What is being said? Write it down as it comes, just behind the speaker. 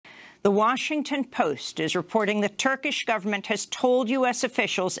The Washington Post is reporting the Turkish government has told U.S.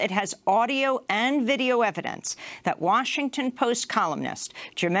 officials it has audio and video evidence that Washington Post columnist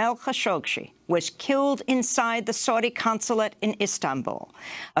Jamal Khashoggi was killed inside the Saudi consulate in Istanbul.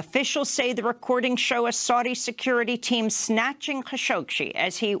 Officials say the recordings show a Saudi security team snatching Khashoggi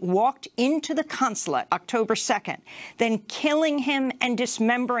as he walked into the consulate October 2nd, then killing him and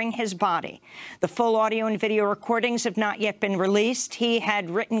dismembering his body. The full audio and video recordings have not yet been released. He had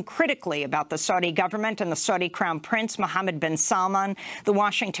written critically about the Saudi government and the Saudi Crown Prince Mohammed bin Salman. The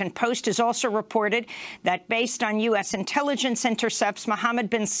Washington Post has also reported that based on U.S. intelligence intercepts, Mohammed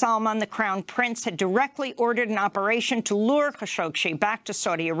bin Salman, the Crown Prince, had directly ordered an operation to lure Khashoggi back to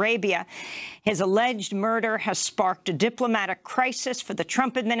Saudi Arabia. His alleged murder has sparked a diplomatic crisis for the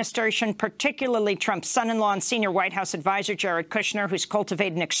Trump administration, particularly Trump's son-in-law and senior White House advisor, Jared Kushner, who's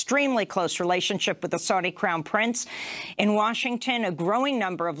cultivated an extremely close relationship with the Saudi Crown Prince. In Washington, a growing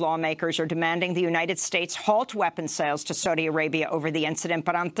number of lawmakers are demanding the United States halt weapons sales to Saudi Arabia over the incident.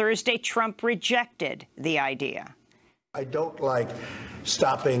 But on Thursday, Trump rejected the idea. I don't like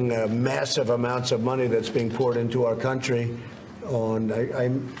stopping massive amounts of money that's being poured into our country.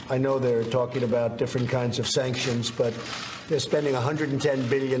 I know they're talking about different kinds of sanctions, but they're spending $110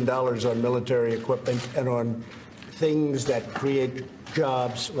 billion on military equipment and on things that create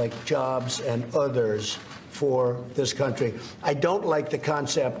jobs, like jobs and others for this country. I don't like the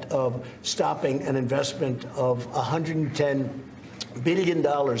concept of stopping an investment of $110 billion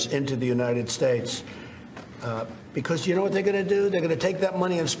into the United States. Because you know what they're going to do? They're going to take that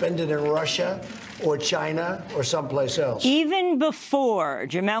money and spend it in Russia or China or someplace else. Even before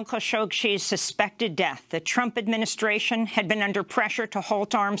Jamal Khashoggi's suspected death, the Trump administration had been under pressure to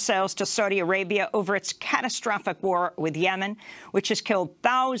halt arms sales to Saudi Arabia over its catastrophic war with Yemen, which has killed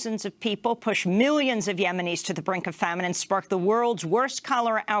thousands of people, pushed millions of Yemenis to the brink of famine, and sparked the world's worst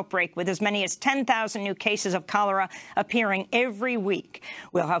cholera outbreak, with as many as 10,000 new cases of cholera appearing every week.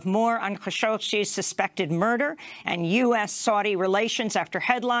 We'll have more on Khashoggi's suspected murder and U.S.-Saudi relations after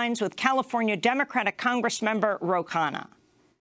headlines with California Democratic Congressmember Ro Khanna.